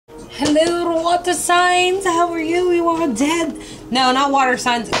Hello, water signs. How are you? You are dead. No, not water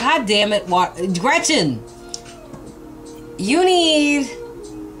signs. God damn it, Gretchen. You need.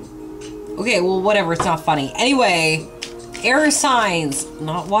 Okay, well, whatever. It's not funny. Anyway, air signs,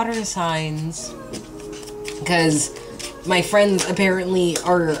 not water signs. Because my friends apparently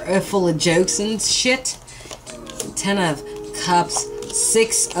are full of jokes and shit. 10 of cups,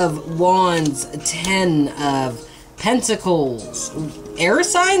 6 of wands, 10 of pentacles. Air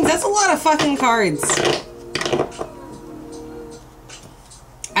signs? That's a lot of fucking cards.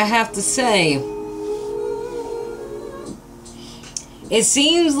 I have to say, it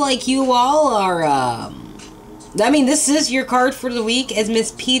seems like you all are, I mean, this is your card for the week as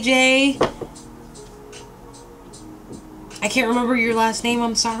Miss PJ. I can't remember your last name,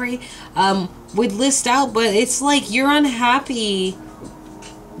 I'm sorry. Would list out, but it's like you're unhappy.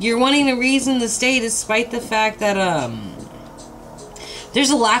 You're wanting a reason to stay despite the fact that, there's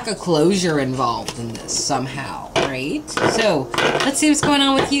a lack of closure involved in this somehow, right? So, let's see what's going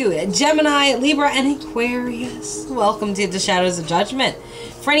on with you. Gemini, Libra, and Aquarius. Welcome to the Shadows of Judgment.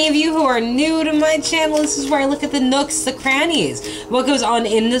 For any of you who are new to my channel, this is where I look at the nooks, the crannies. What goes on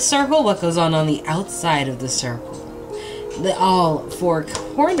in the circle, what goes on the outside of the circle. All 4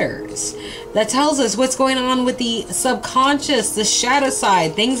 corners. That tells us what's going on with the subconscious, the shadow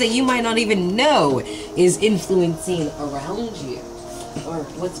side, things that you might not even know is influencing around you. Or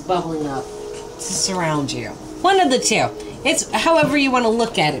what's bubbling up to surround you. One of the two. It's however you want to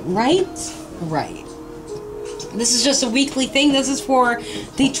look at it, right? Right. This is just a weekly thing. This is for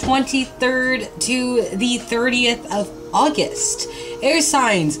the 23rd to the 30th of August. Air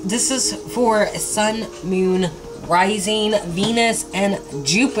signs. This is for Sun, Moon, Rising, Venus, and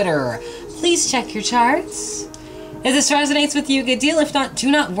Jupiter. Please check your charts. If this resonates with you, good deal. If not, do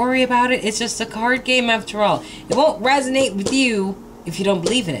not worry about it. It's just a card game after all. It won't resonate with you if you don't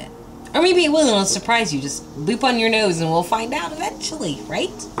believe in it. Or maybe it will and it'll surprise you. Just loop on your nose and we'll find out eventually,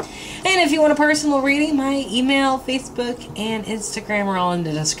 right? And if you want a personal reading, my email, Facebook, and Instagram are all in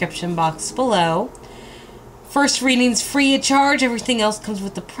the description box below. First reading's free of charge. Everything else comes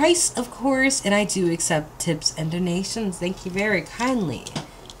with the price, of course. And I do accept tips and donations. Thank you very kindly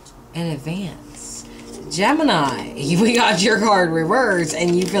in advance. Gemini, we got your card reversed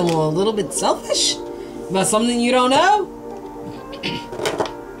and you feel a little bit selfish about something you don't know?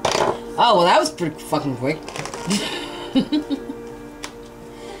 Oh, well, that was pretty fucking quick.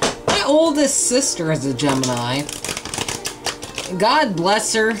 My oldest sister is a Gemini. God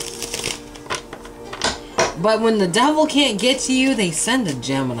bless her. But when the devil can't get to you, they send a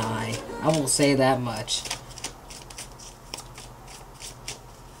Gemini. I will say that much.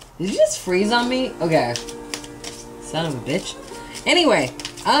 Did you just freeze on me? Okay. Son of a bitch. Anyway,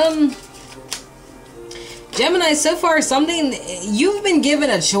 Gemini, so far, something, you've been given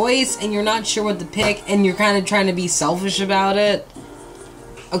a choice and you're not sure what to pick and you're kind of trying to be selfish about it.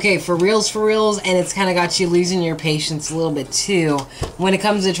 Okay, for reals, and it's kind of got you losing your patience a little bit too when it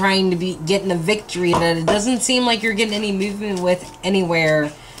comes to trying to be getting a victory that it doesn't seem like you're getting any movement with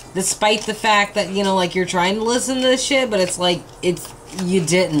anywhere, despite the fact that, you know, like you're trying to listen to this shit, but it's like, you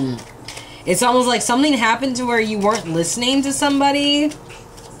didn't. It's almost like something happened to where you weren't listening to somebody.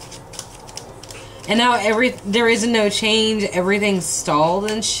 And now there is no change, everything's stalled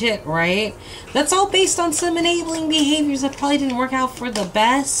and shit, right? That's all based on some enabling behaviors that probably didn't work out for the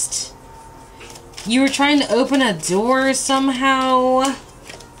best. You were trying to open a door somehow.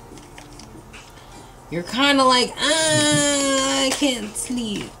 You're kind of like, I can't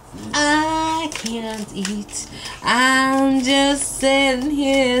sleep. I can't eat. I'm just sitting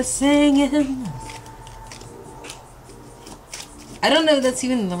here singing. I don't know if that's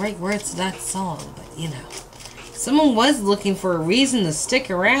even the right words to that song, but you know. Someone was looking for a reason to stick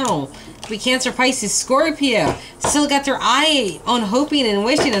around. Be Cancer, Pisces, Scorpio. Still got their eye on hoping and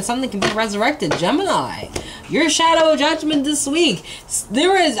wishing that something can be resurrected. Gemini. Your shadow of judgment this week.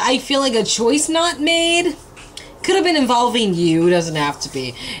 There is, I feel like, a choice not made. Could have been involving you, doesn't have to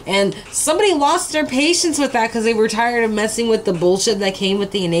be. And somebody lost their patience with that because they were tired of messing with the bullshit that came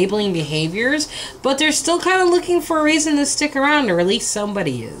with the enabling behaviors. But they're still kind of looking for a reason to stick around, or at least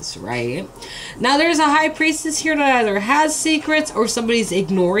somebody is, right? Now there's a high priestess here that either has secrets or somebody's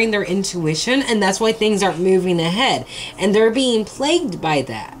ignoring their intuition, and that's why things aren't moving ahead. And they're being plagued by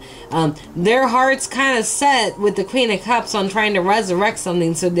that. Their heart's kind of set with the Queen of Cups on trying to resurrect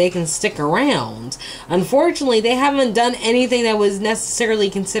something so they can stick around. Unfortunately, they haven't done anything that was necessarily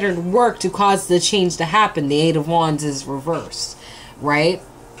considered work to cause the change to happen. The Eight of Wands is reversed, right?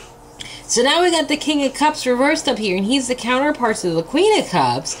 So now we got the King of Cups reversed up here, and he's the counterpart to the Queen of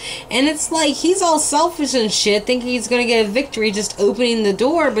Cups, and it's like he's all selfish and shit, thinking he's gonna get a victory just opening the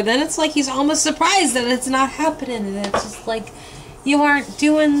door, but then it's like he's almost surprised that it's not happening, and it's just like you aren't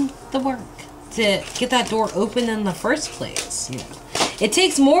doing the work to get that door open in the first place, you know. It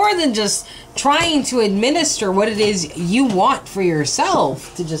takes more than just trying to administer what it is you want for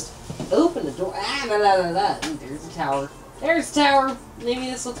yourself to just open the door. Ah, la, la, la, la. There's the tower. There's the tower. Maybe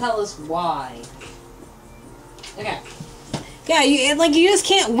this will tell us why. Okay. Yeah, you just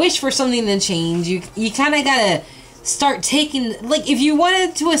can't wish for something to change. You kind of gotta start taking, like, if you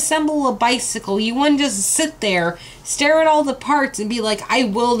wanted to assemble a bicycle, you wouldn't just sit there, stare at all the parts and be like, I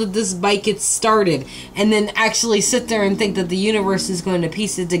will that this bike gets started, and then actually sit there and think that the universe is going to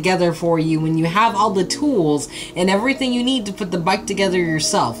piece it together for you when you have all the tools and everything you need to put the bike together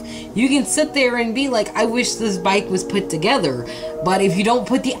yourself. You can sit there and be like, I wish this bike was put together, but if you don't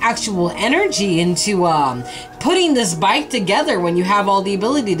put the actual energy into putting this bike together when you have all the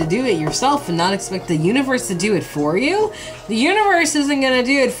ability to do it yourself and not expect the universe to do it for you, the universe isn't going to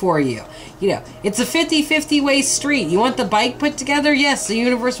do it for you. You know, it's a 50-50 way street. You want the bike put together? Yes, the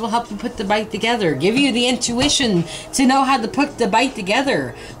universe will help you put the bike together. Give you the intuition to know how to put the bike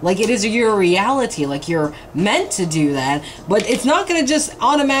together. Like it is your reality. Like you're meant to do that. But it's not going to just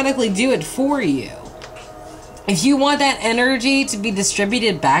automatically do it for you. If you want that energy to be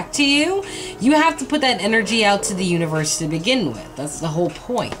distributed back to you, you have to put that energy out to the universe to begin with. That's the whole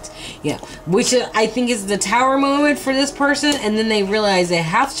point. Yeah, which I think is the tower moment for this person, and then they realize they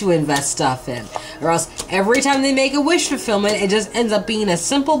have to invest stuff in. Or else every time they make a wish fulfillment, it just ends up being a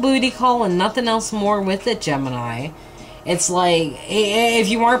simple booty call and nothing else more with it, Gemini. It's like, if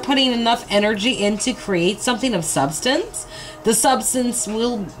you aren't putting enough energy in to create something of substance, the substance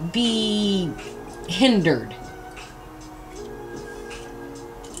will be hindered.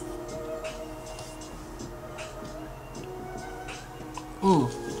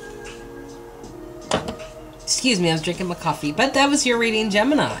 Excuse me, I was drinking my coffee. But that was your reading,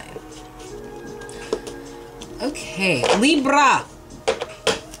 Gemini. Okay, Libra.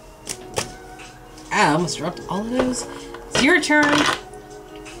 I almost dropped all of those. It's your turn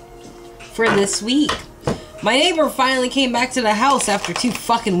for this week. My neighbor finally came back to the house after 2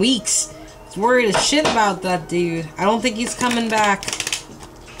 fucking weeks. I was worried as shit about that dude. I don't think he's coming back.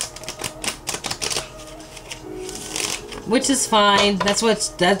 Which is fine. That's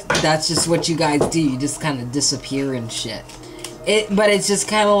just what you guys do. You just kind of disappear and shit. But it's just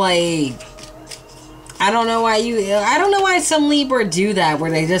kind of like, I don't know why some Libra do that, where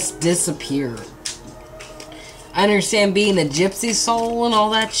they just disappear. I understand being a gypsy soul and all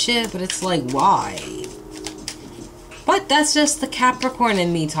that shit, but it's like, why? But that's just the Capricorn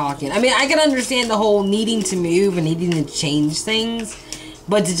in me talking. I mean, I can understand the whole needing to move and needing to change things.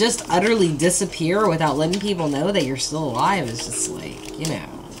 But to just utterly disappear without letting people know that you're still alive is just like, you know.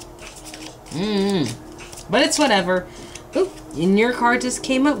 But it's whatever. Oop, and your card just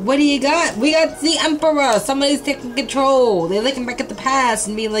came up. What do you got? We got the Emperor. Somebody's taking control. They're looking back at the past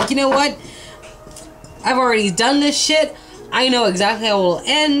and being like, you know what? I've already done this shit. I know exactly how it will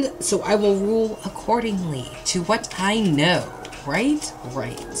end, so I will rule accordingly to what I know. Right?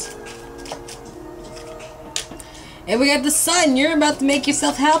 Right. And we got the Sun. You're about to make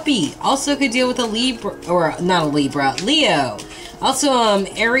yourself happy. Also could deal with a Libra, or not a Libra, Leo. Also,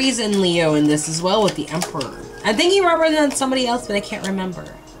 Aries and Leo in this as well with the Emperor. I think he represents somebody else, but I can't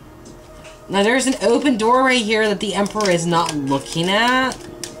remember. Now, there's an open door right here that the Emperor is not looking at.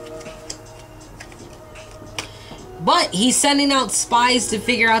 But he's sending out spies to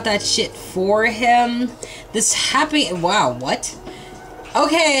figure out that shit for him. This happy... Wow, what?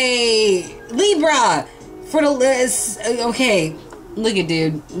 Okay, Libra! For the list, okay, look at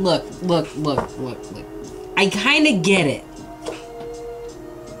dude, look. I kind of get it.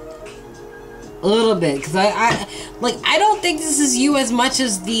 A little bit, because I don't think this is you as much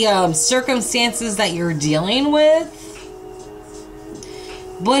as the circumstances that you're dealing with.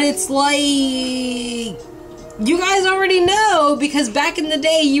 But it's like, you guys already know, because back in the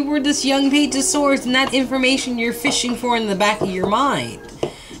day, you were this young Page of Swords, and that information you're fishing for in the back of your mind.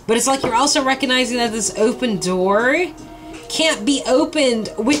 But it's like you're also recognizing that this open door can't be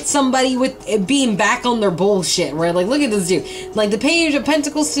opened with somebody with it being back on their bullshit, right? Like, look at this dude. Like, the Page of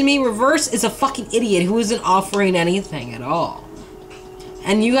Pentacles to me reverse is a fucking idiot who isn't offering anything at all.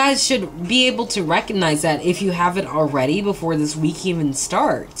 And you guys should be able to recognize that if you haven't already before this week even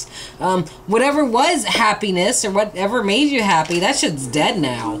starts. Whatever was happiness or whatever made you happy, that shit's dead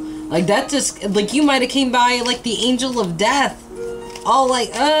now. Like, that just, like, you might have came by like the angel of death. All like,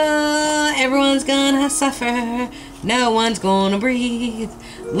 everyone's gonna suffer No one's gonna breathe.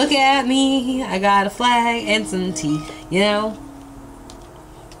 Look at me. I got a flag and some teeth. You know?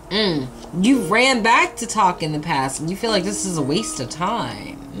 You ran back to talk in the past and you feel like this is a waste of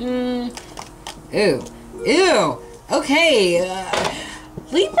time. Ew. Ew. Okay.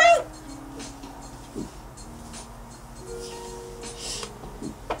 Libra?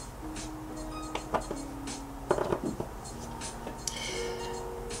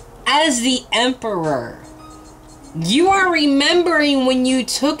 As the Emperor, you are remembering when you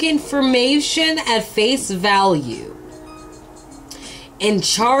took information at face value and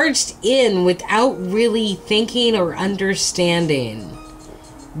charged in without really thinking or understanding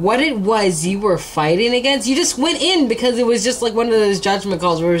what it was you were fighting against. You just went in because it was just like one of those judgment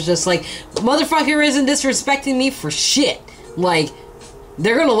calls where it was just like, motherfucker isn't disrespecting me for shit. Like,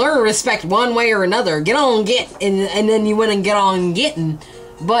 they're gonna learn respect one way or another. Get on get. And then you went and get on getting.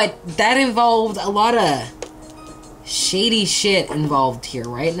 But that involved a lot of shady shit involved here,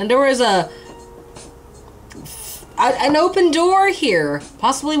 right? And there was an open door here.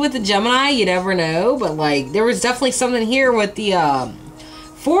 Possibly with the Gemini, you never know. But, like, there was definitely something here with the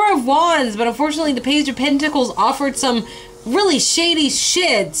Four of Wands. But unfortunately, the Page of Pentacles offered some really shady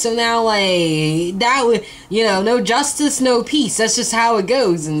shit. So now, like, that would, you know, no justice, no peace. That's just how it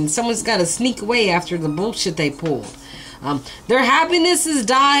goes. And someone's got to sneak away after the bullshit they pulled. Their happiness has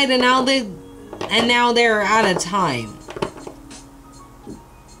died, and now they're out of time.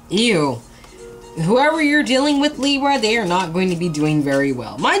 Ew. Whoever you're dealing with, Libra, they are not going to be doing very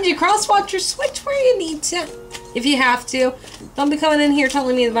well. Mind you, crosswatch your switch where you need to, if you have to. Don't be coming in here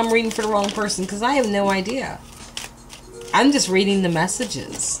telling me that I'm reading for the wrong person, because I have no idea. I'm just reading the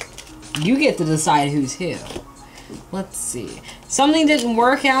messages. You get to decide who's who. Let's see. Something didn't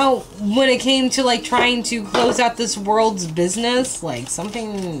work out when it came to, like, trying to close out this world's business. Like,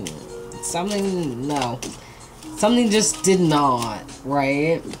 something just did not,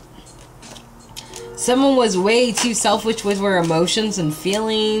 right? Someone was way too selfish with their emotions and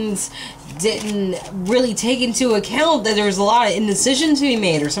feelings. Didn't really take into account that there was a lot of indecision to be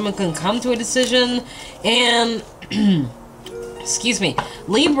made, or someone couldn't come to a decision. And excuse me,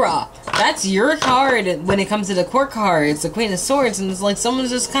 Libra, that's your card when it comes to the court card. It's the Queen of Swords, and it's like someone's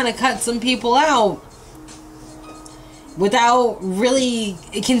just kind of cut some people out without really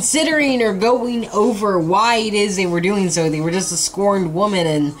considering or going over why it is they were doing so. They were just a scorned woman,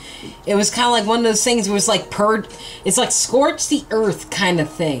 and it was kind of like one of those things where it's like it's like scorch the earth kind of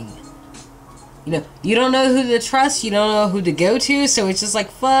thing. You know, you don't know who to trust, you don't know who to go to, so it's just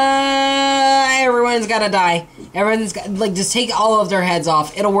like, fuck, everyone's gotta die. Everyone's got, like, just take all of their heads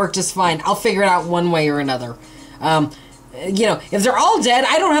off. It'll work just fine. I'll figure it out one way or another. You know, if they're all dead,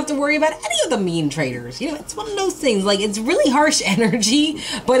 I don't have to worry about any of the mean traitors. You know, it's one of those things, like, it's really harsh energy,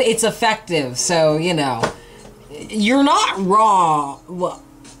 but it's effective, so, you know, you're not wrong. Well,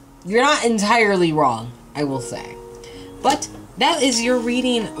 you're not entirely wrong, I will say. But that is your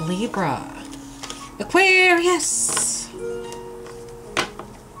reading, Libra. Aquarius,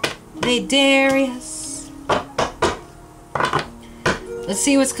 Darius. Let's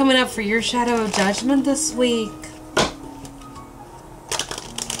see what's coming up for your shadow of judgment this week. I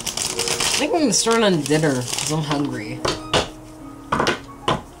think I'm gonna start on dinner because I'm hungry.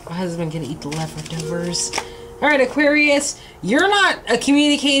 My husband can eat the leftovers. Alright, Aquarius, you're not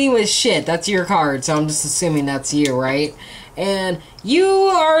communicating with shit. That's your card, so I'm just assuming that's you, right? And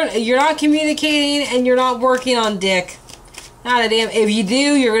you're not communicating, and you're not working on dick. Not a damn. If you do,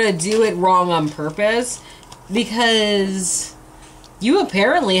 you're gonna do it wrong on purpose, because you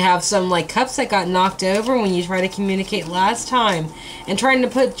apparently have some, like, cups that got knocked over when you tried to communicate last time, and trying to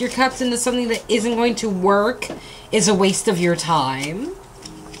put your cups into something that isn't going to work is a waste of your time.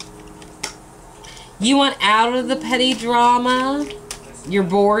 You want out of the petty drama. You're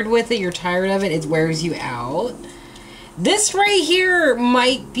bored with it. You're tired of it. It wears you out. This right here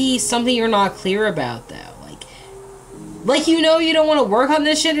might be something you're not clear about, though. Like, you know you don't want to work on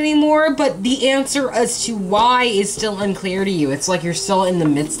this shit anymore, but the answer as to why is still unclear to you. It's like you're still in the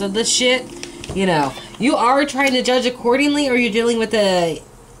midst of this shit. You know, you are trying to judge accordingly, or you're dealing with a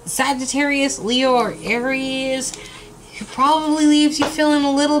Sagittarius, Leo, or Aries who probably leaves you feeling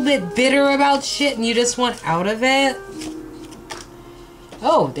a little bit bitter about shit and you just want out of it.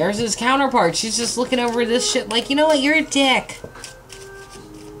 Oh, there's his counterpart. She's just looking over this shit like, you know what, you're a dick.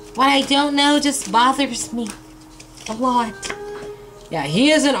 What I don't know just bothers me a lot. Yeah, he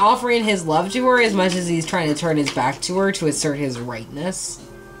isn't offering his love to her as much as he's trying to turn his back to her to assert his rightness.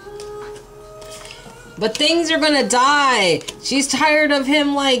 But things are gonna die. She's tired of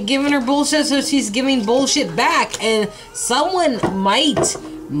him, like, giving her bullshit, so she's giving bullshit back. And someone might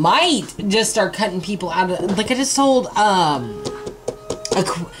might just start cutting people out of, like I just told,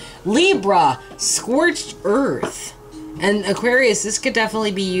 Libra, Scorched Earth. And Aquarius, this could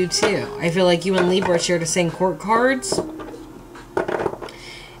definitely be you too. I feel like you and Libra share the same court cards.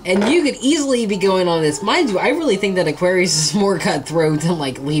 And you could easily be going on this. Mind you, I really think that Aquarius is more cutthroat than,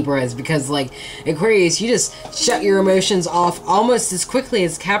 like, Libra is. Because, like, Aquarius, you just shut your emotions off almost as quickly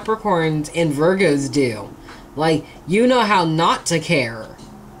as Capricorns and Virgos do. Like, you know how not to care.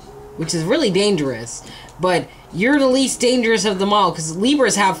 Which is really dangerous. But you're the least dangerous of them all. Because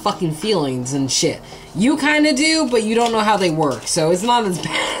Libras have fucking feelings and shit. You kind of do, but you don't know how they work. So it's not as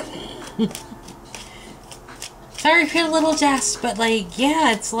bad. Sorry for a little jest, but, like,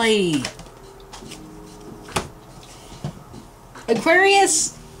 yeah, it's like...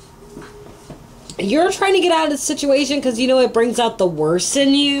 Aquarius, you're trying to get out of this situation because you know it brings out the worst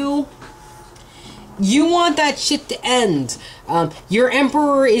in you. You want that shit to end. Your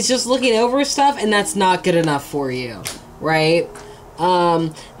Emperor is just looking over stuff, and that's not good enough for you, right?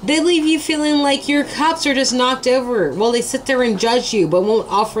 They leave you feeling like your cups are just knocked over. Well, they sit there and judge you, but won't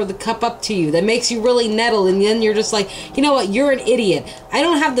offer the cup up to you. That makes you really nettle, and then you're just like, you know what, you're an idiot. I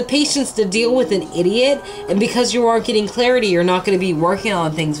don't have the patience to deal with an idiot, and because you aren't getting clarity, you're not going to be working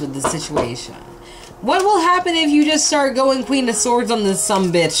on things with the situation. What will happen if you just start going Queen of Swords on this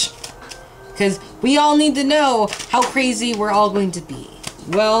sumbitch? Because we all need to know how crazy we're all going to be.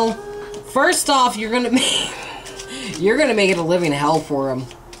 Well, first off, you're going to make... You're going to make it a living hell for him.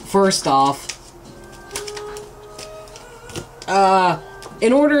 First off.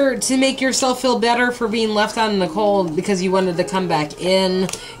 In order to make yourself feel better for being left out in the cold because you wanted to come back in,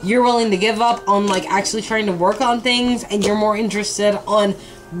 you're willing to give up on, like, actually trying to work on things, and you're more interested on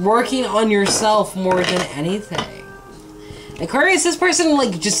working on yourself more than anything. Aquarius, this person,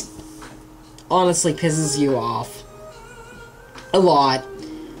 like, just honestly pisses you off. A lot.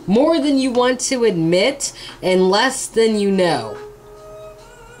 More than you want to admit, and less than you know.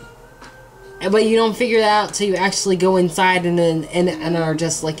 But you don't figure that out till you actually go inside and are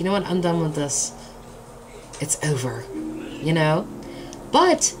just like, you know what, I'm done with this. It's over. You know?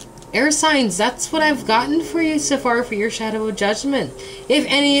 But, air signs, that's what I've gotten for you so far for your Shadow of Judgment. If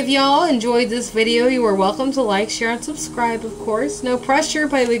any of y'all enjoyed this video, you are welcome to like, share, and subscribe, of course. No pressure,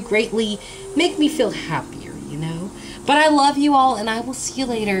 but it would greatly make me feel happier, you know? But I love you all, and I will see you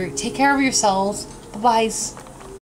later. Take care of yourselves. Bye-byes.